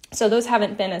 So those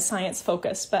haven't been as science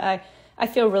focused, but I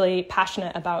feel really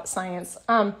passionate about science.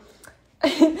 Did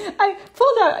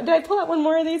I pull out one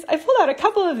more of these? I pulled out a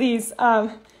couple of these.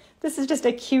 This is just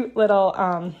a cute little,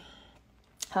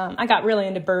 I got really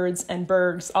into birds and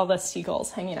bergs, all the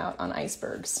seagulls hanging out on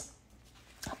icebergs.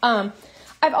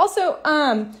 I've also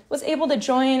was able to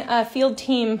join a field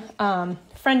team,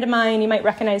 friend of mine. You might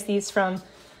recognize these from,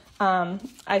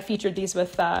 I featured these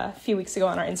with a few weeks ago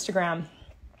on our Instagram.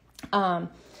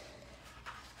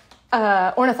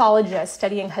 Ornithologist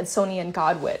studying Hudsonian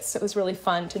godwits. It was really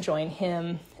fun to join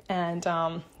him. And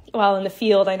while in the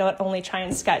field, I not only try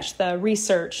and sketch the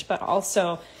research, but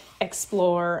also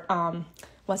explore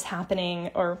what's happening,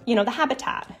 or, the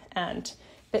habitat and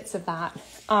bits of that.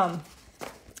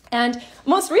 And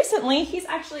most recently, he's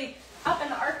actually up in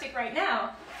the Arctic right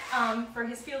now for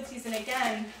his field season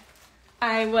again.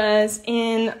 I was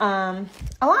in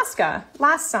Alaska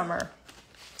last summer.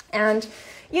 And,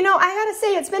 I gotta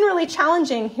say, it's been really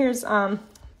challenging. Here's a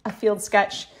field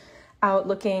sketch out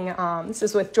looking, this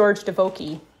is with George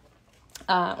DeVokie,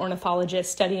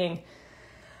 ornithologist studying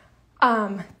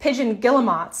pigeon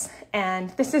guillemots. And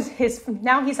this is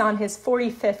now he's on his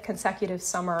 45th consecutive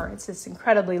summer. It's this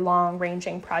incredibly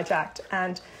long-ranging project.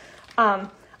 And I'm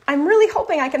really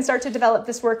hoping I can start to develop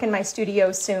this work in my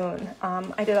studio soon.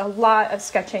 I did a lot of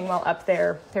sketching while up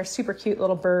there. They're super cute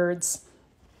little birds.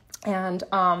 And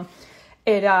I'm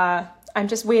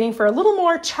just waiting for a little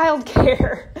more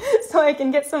childcare so I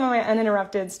can get some of my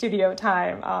uninterrupted studio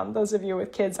time. Those of you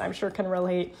with kids, I'm sure, can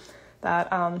relate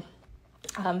that.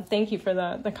 Thank you for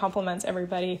the compliments,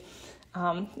 everybody,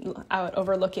 out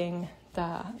overlooking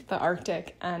the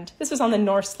Arctic. And this was on the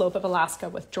north slope of Alaska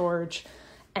with George.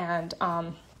 And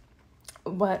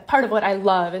part of what I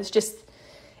love is just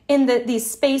in these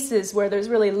spaces where there's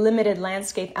really limited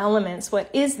landscape elements, what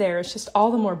is there is just all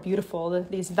the more beautiful.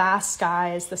 These vast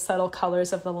skies, the subtle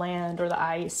colors of the land or the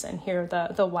ice, and here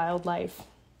the wildlife.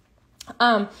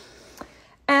 Let's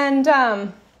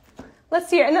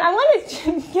see here. And then I wanted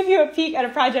to give you a peek at a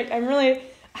project I really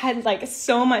had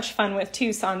so much fun with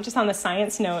too. So just on the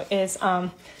science note is I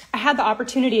had the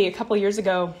opportunity a couple years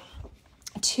ago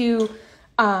to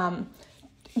go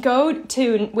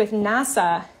with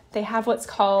NASA. They have what's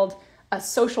called a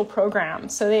social program.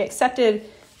 So they accepted,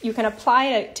 you can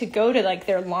apply to go to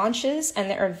their launches and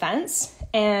their events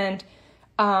and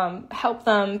help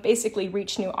them basically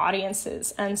reach new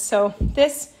audiences. And so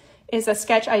this is a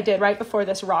sketch I did right before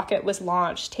this rocket was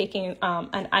launched, taking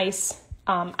an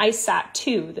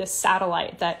ICESat-2, this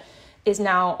satellite that is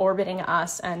now orbiting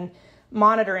us and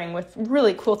monitoring with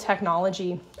really cool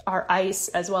technology our ice,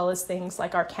 as well as things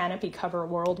like our canopy cover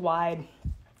worldwide.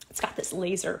 It's got this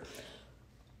laser.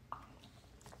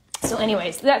 So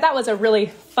anyways, that was a really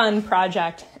fun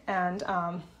project. And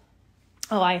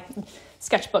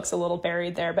sketchbook's a little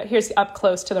buried there, but here's up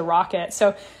close to the rocket.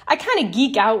 So I kind of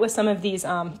geek out with some of these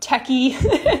techie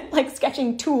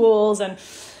sketching tools, and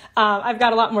I've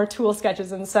got a lot more tool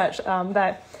sketches and such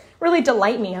that really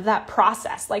delight me of that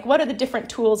process. What are the different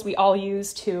tools we all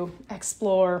use to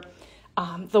explore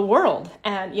the world?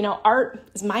 And, art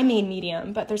is my main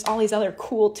medium, but there's all these other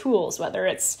cool tools, whether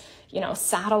it's,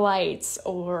 satellites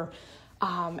or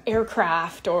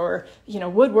aircraft or,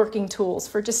 woodworking tools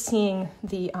for just seeing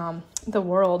the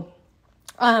world.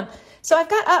 So I've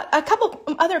got a couple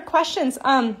other questions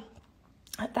that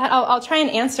I'll try and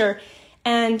answer.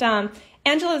 And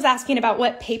Angela was asking about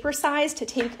what paper size to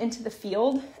take into the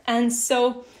field. And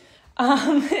so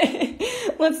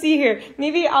let's see here.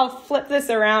 Maybe I'll flip this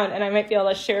around and I might be able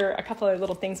to share a couple of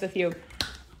little things with you.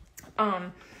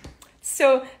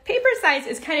 So paper size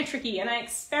is kind of tricky, and I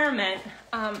experiment.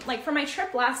 Like for my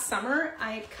trip last summer,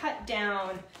 I cut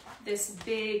down this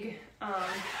big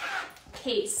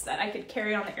case that I could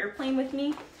carry on the airplane with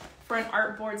me for an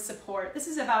artboard support. This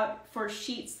is about for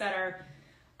sheets that are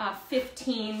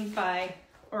 15 by,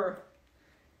 or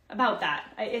about that.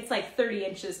 It's like 30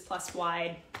 inches plus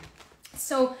wide.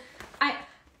 So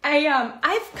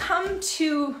I've come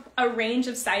to a range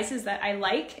of sizes that I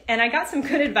like, and I got some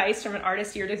good advice from an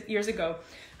artist years ago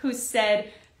who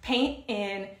said paint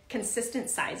in consistent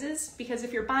sizes, because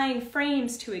if you're buying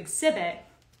frames to exhibit,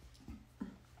 it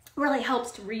really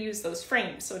helps to reuse those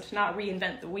frames, so to not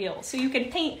reinvent the wheel. So you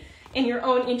can paint in your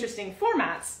own interesting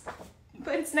formats,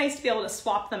 but it's nice to be able to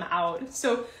swap them out.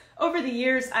 So over the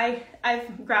years,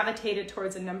 I've gravitated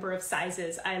towards a number of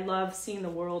sizes. I love seeing the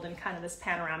world in kind of this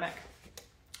panoramic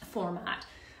format.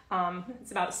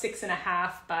 It's about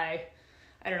 6.5 by,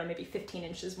 I don't know, maybe 15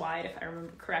 inches wide, if I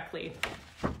remember correctly.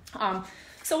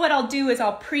 So what I'll do is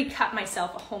I'll pre-cut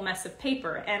myself a whole mess of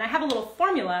paper, and I have a little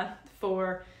formula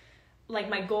for like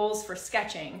my goals for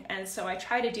sketching. And so I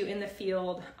try to do in the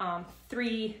field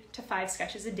 3 to 5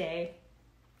 sketches a day.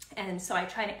 And so I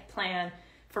try to plan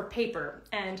for paper.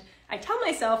 And I tell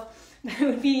myself that it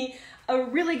would be a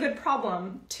really good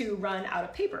problem to run out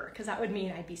of paper, because that would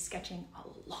mean I'd be sketching a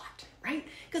lot, right?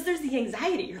 Because there's the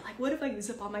anxiety. You're like, what if I use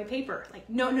up all my paper? Like,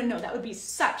 no, that would be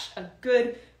such a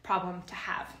good problem to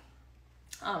have.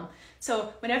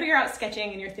 So whenever you're out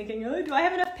sketching and you're thinking, oh, do I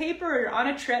have enough paper, or you're on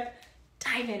a trip,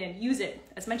 dive in and use it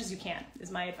as much as you can,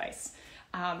 is my advice.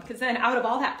 Because then out of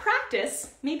all that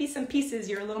practice, maybe some pieces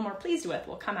you're a little more pleased with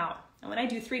will come out. And when I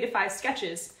do 3 to 5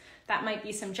 sketches, that might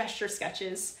be some gesture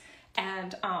sketches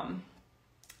and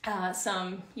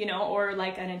some, or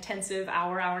like an intensive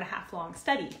hour and a half long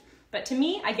study. But to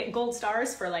me, I get gold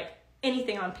stars for like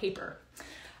anything on paper.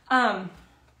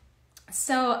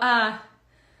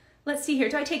 Let's see here.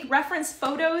 Do I take reference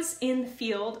photos in the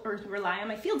field or rely on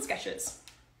my field sketches?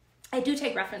 I do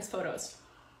take reference photos,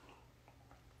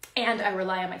 and I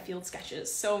rely on my field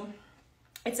sketches. So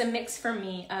it's a mix for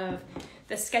me of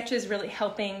the sketches really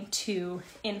helping to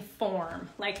inform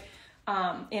like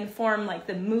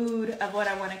the mood of what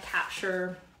I want to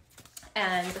capture,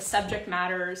 and the subject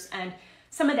matters, and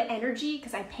some of the energy,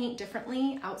 because I paint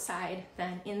differently outside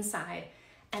than inside.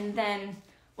 And then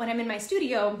when I'm in my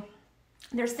studio,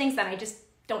 there's things that I just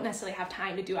don't necessarily have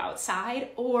time to do outside,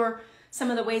 or some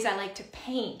of the ways I like to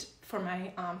paint for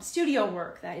my studio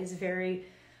work that is very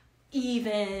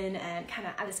even and kind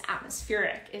of this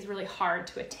atmospheric is really hard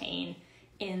to attain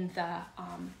in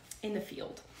the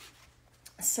field.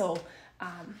 So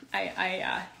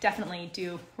I definitely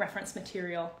do reference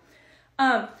material.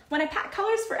 When I pack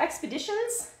colors for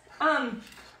expeditions,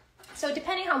 so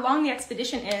depending how long the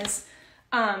expedition is,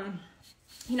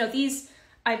 these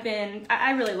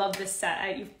I really love this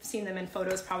set. You've seen them in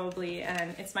photos probably,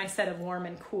 and it's my set of warm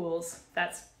and cools.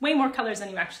 That's way more colors than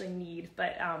you actually need,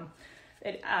 but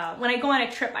when I go on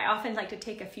a trip, I often like to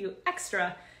take a few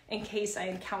extra in case I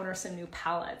encounter some new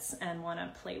palettes and want to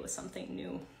play with something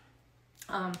new.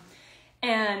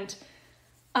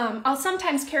 I'll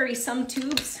sometimes carry some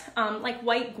tubes, like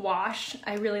white gouache.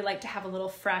 I really like to have a little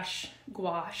fresh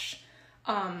gouache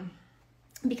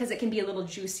because it can be a little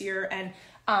juicier. And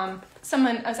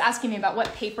someone was asking me about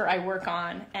what paper I work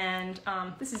on, and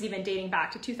this is even dating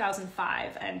back to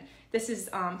 2005. And this is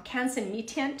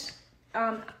Coryell-Martin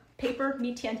paper,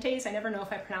 Mitientes. I never know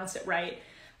if I pronounced it right.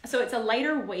 So it's a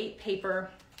lighter weight paper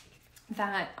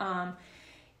that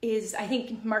is, I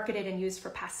think, marketed and used for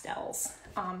pastels.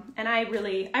 And I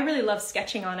really love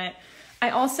sketching on it. I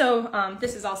also,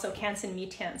 this is also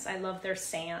Coryell-Martin. I love their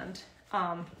sand.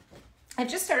 I've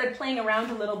just started playing around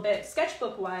a little bit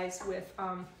sketchbook-wise with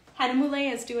Hannah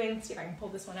Moulet is doing, let's see if I can pull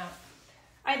this one out.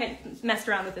 I haven't messed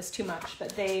around with this too much,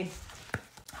 but they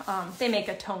make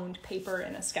a toned paper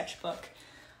in a sketchbook.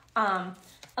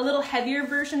 A little heavier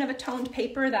version of a toned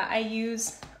paper that I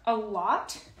use a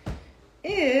lot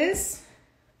is,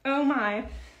 oh my,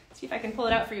 let's see if I can pull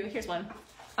it out for you. Here's one.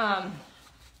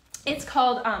 It's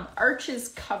called Arches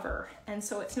Cover. And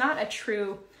so it's not a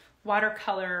true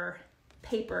watercolor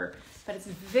paper, but it's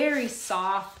very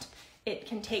soft. It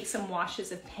can take some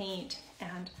washes of paint,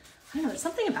 and I don't know, there's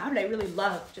something about it I really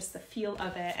love, just the feel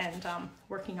of it and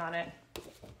working on it.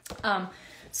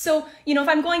 So, if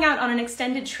I'm going out on an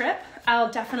extended trip,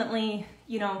 I'll definitely,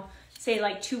 say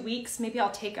like 2 weeks, maybe I'll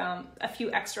take a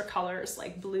few extra colors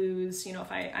like blues, you know,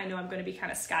 if I know I'm going to be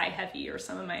kind of sky heavy, or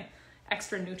some of my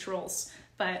extra neutrals.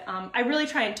 But I really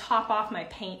try and top off my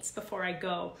paints before I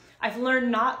go. I've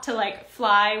learned not to like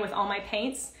fly with all my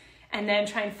paints and then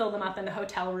try and fill them up in the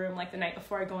hotel room like the night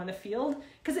before I go in the field,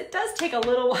 because it does take a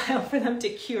little while for them to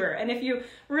cure. And if you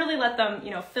really let them,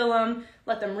 you know, fill them,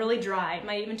 let them really dry, it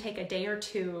might even take a day or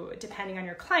two depending on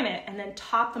your climate, and then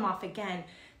top them off again.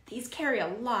 These carry a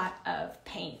lot of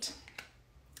paint.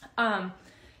 Yeah,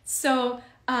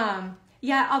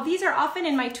 these are often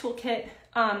in my toolkit,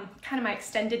 kind of my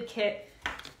extended kit.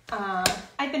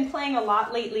 I've been playing a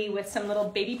lot lately with some little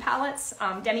baby palettes,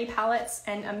 demi palettes,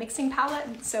 and a mixing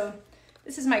palette. So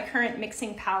this is my current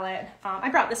mixing palette. I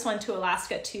brought this one to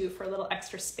Alaska too for a little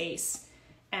extra space.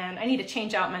 And I need to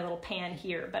change out my little pan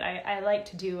here, but I like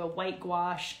to do a white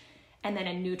gouache and then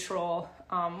a neutral.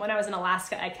 When I was in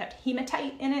Alaska, I kept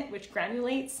hematite in it, which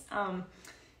granulates.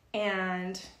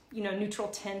 And, you know, neutral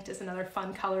tint is another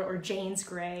fun color, or Jane's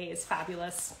gray is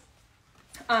fabulous.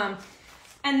 And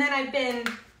then I've been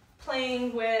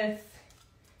playing with,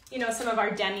 you know, some of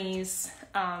our demis,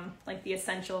 like the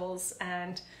essentials,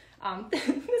 and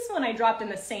this one I dropped in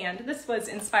the sand. This was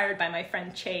inspired by my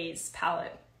friend Che's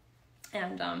palette,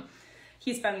 and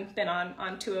he's been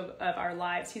on 2 of our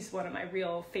lives. He's one of my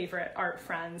real favorite art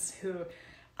friends who,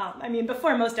 I mean,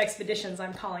 before most expeditions,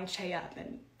 I'm calling Che up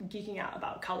and geeking out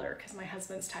about color because my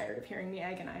husband's tired of hearing me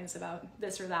agonize about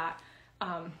this or that.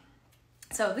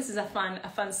 So this is a fun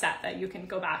set that you can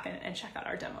go back and check out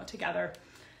our demo together.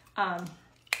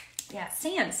 Yeah,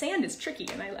 sand is tricky,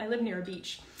 and I live near a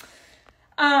beach.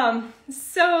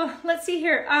 So let's see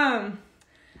here.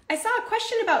 I saw a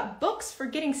question about books for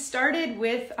getting started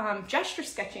with gesture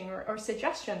sketching or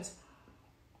suggestions.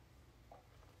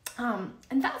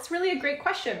 And that's really a great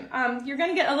question. You're going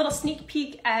to get a little sneak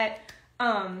peek at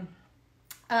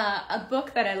a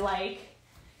book that I like,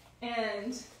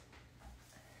 and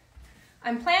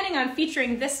I'm planning on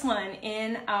featuring this one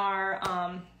in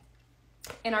our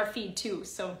feed too.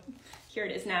 So here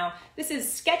it is now. This is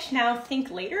Sketch Now, Think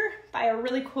Later by a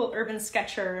really cool urban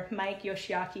sketcher, Mike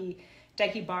Yoshiaki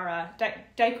Daikubara.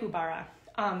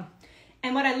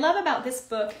 And what I love about this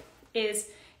book is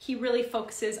he really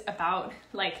focuses about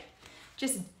like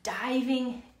just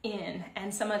diving in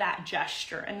and some of that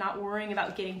gesture and not worrying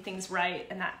about getting things right,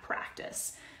 and that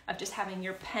practice of just having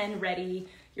your pen ready,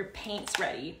 your paints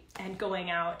ready, and going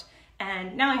out.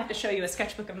 And now I have to show you a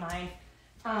sketchbook of mine.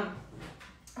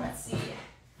 Let's see.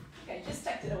 I just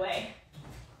tucked it away.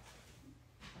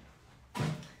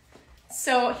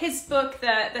 So his book,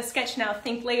 the Sketch Now,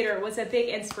 Think Later, was a big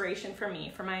inspiration for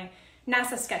me for my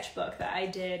NASA sketchbook that I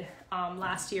did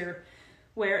last year,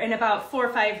 where in about 4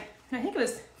 or 5, I think it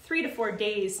was 3 to 4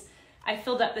 days, I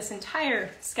filled up this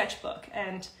entire sketchbook.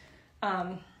 And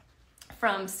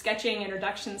from sketching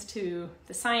introductions to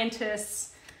the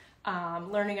scientists,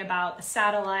 learning about the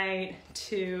satellite,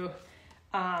 to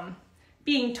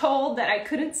being told that I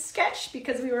couldn't sketch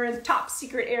because we were in top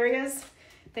secret areas.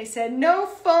 They said no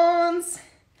phones,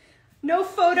 no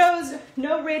photos,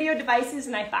 no radio devices,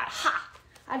 and I thought, ha,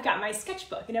 I've got my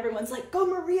sketchbook. And everyone's like, go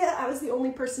Maria, I was the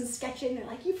only person sketching. They're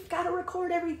like, you've got to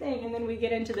record everything. And then we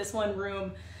get into this one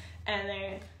room,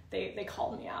 and they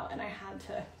called me out, and I had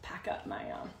to pack up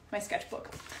my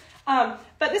sketchbook.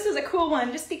 But this was a cool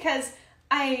one just because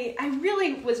I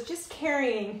really was just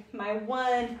carrying my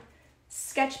one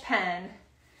sketch pen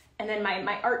and then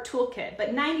my Art Toolkit.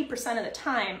 But 90% of the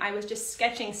time I was just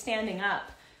sketching standing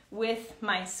up with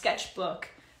my sketchbook,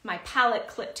 my palette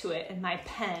clipped to it, and my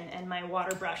pen and my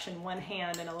water brush in one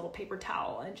hand and a little paper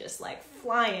towel, and just like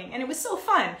flying. And it was so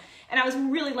fun. And I was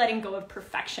really letting go of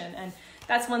perfection. And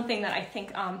that's one thing that I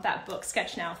think that book,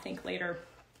 Sketch Now, Think Later,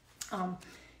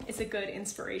 is a good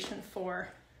inspiration for.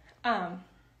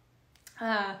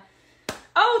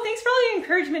 Oh, thanks for all the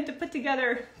encouragement to put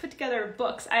together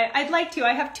books. I'd like to.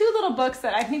 I have 2 little books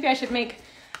that maybe I should make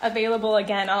available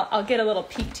again. I'll get a little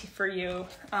peek for you.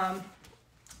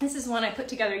 This is one I put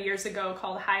together years ago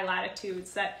called High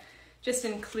Latitudes, that just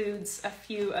includes a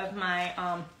few of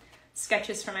my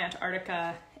sketches from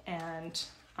Antarctica and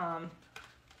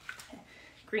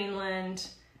Greenland,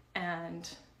 and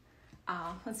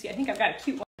let's see, I think I've got a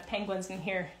cute one of penguins in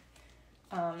here.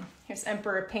 Here's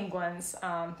Emperor penguins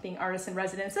being artists in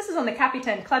residence. This is on the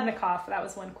Kapitan Khlebnikov. That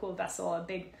was one cool vessel, a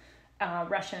big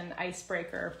Russian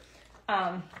icebreaker.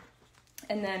 And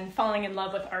then Falling in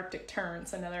Love with Arctic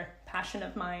Terns, another passion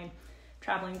of mine,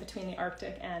 traveling between the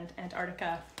Arctic and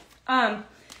Antarctica.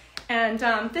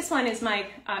 This one is my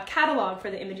catalog for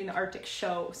the Imaging the Arctic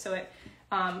show. So it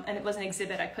And it was an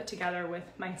exhibit I put together with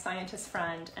my scientist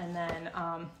friend, and then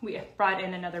we brought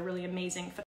in another really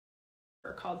amazing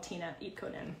photographer called Tina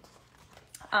Ipkonen.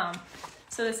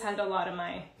 So this had a lot of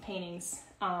my paintings,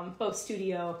 both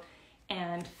studio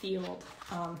and field,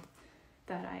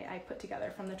 that I put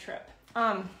together from the trip.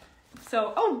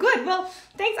 So, oh, good. Well,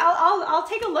 thanks. I'll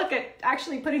take a look at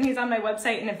actually putting these on my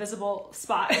website in a visible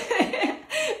spot. I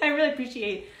really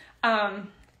appreciate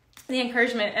the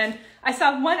encouragement. And I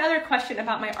saw one other question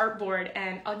about my art board,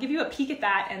 and I'll give you a peek at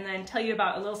that and then tell you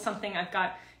about a little something I've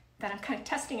got that I'm kind of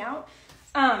testing out.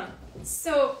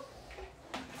 So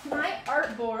my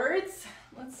art boards,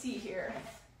 let's see here.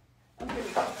 Oh, here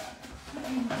we go.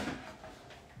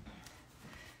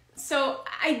 So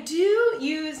I do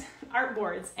use art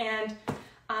boards, and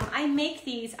I make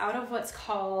these out of what's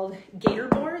called gator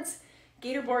boards.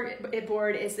 Gator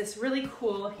board is this really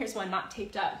cool, here's one not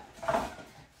taped up.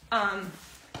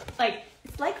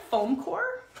 It's like foam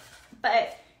core,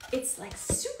 but it's like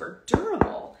super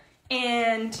durable,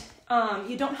 and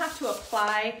you don't have to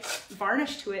apply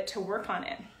varnish to it to work on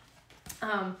it.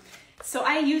 So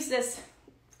I use this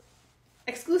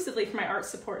exclusively for my art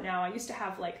support now. I used to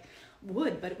have like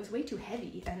wood, but it was way too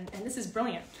heavy, and this is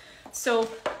brilliant. So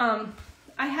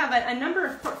I have a number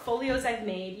of portfolios I've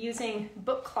made using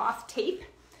book cloth tape,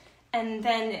 and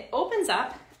then it opens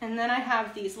up, and then I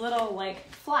have these little like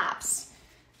flaps.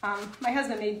 My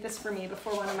husband made this for me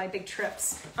before one of my big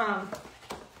trips.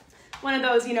 One of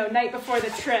those, night before the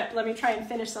trip, let me try and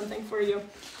finish something for you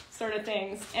sort of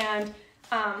things. And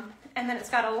then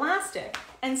it's got elastic.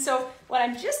 And so what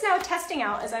I'm just now testing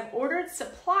out is I've ordered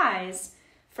supplies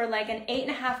for like an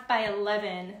 8.5 by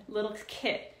 11 little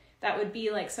kit. That would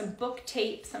be like some book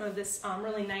tape, some of this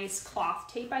really nice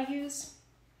cloth tape I use,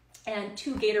 and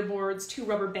 2 gator boards, 2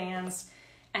 rubber bands,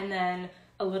 and then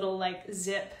a little like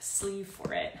zip sleeve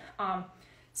for it. I'm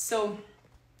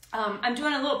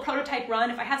doing a little prototype run.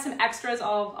 If I have some extras,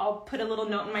 I'll put a little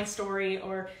note in my story,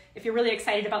 or if you're really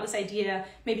excited about this idea,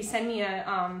 maybe send me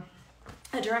a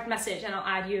direct message and I'll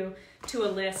add you to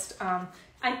a list.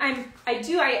 I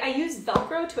use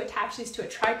Velcro to attach these to a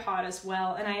tripod as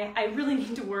well, and I really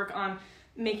need to work on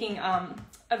making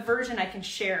a version I can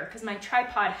share, because my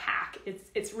tripod hack,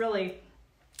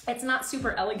 it's not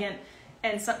super elegant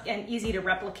and easy to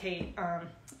replicate.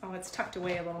 It's tucked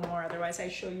away a little more, otherwise I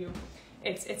show you.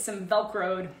 It's some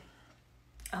Velcroed,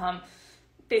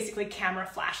 basically camera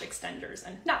flash extenders,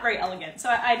 and not very elegant. So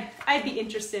I'd be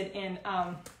interested in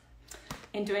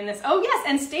doing this. Oh yes,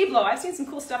 and Stablo. I've seen some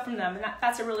cool stuff from them, and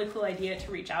that's a really cool idea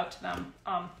to reach out to them.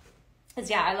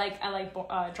 I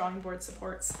like drawing board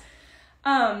supports.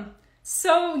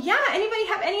 So yeah, anybody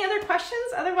have any other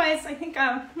questions? Otherwise, I think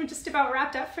we're just about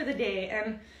wrapped up for the day,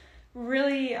 and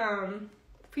really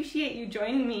appreciate you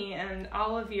joining me and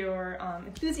all of your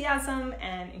enthusiasm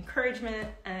and encouragement,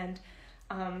 and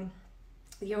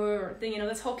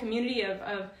this whole community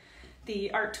of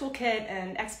the Art Toolkit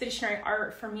and expeditionary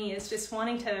art for me is just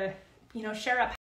wanting to share up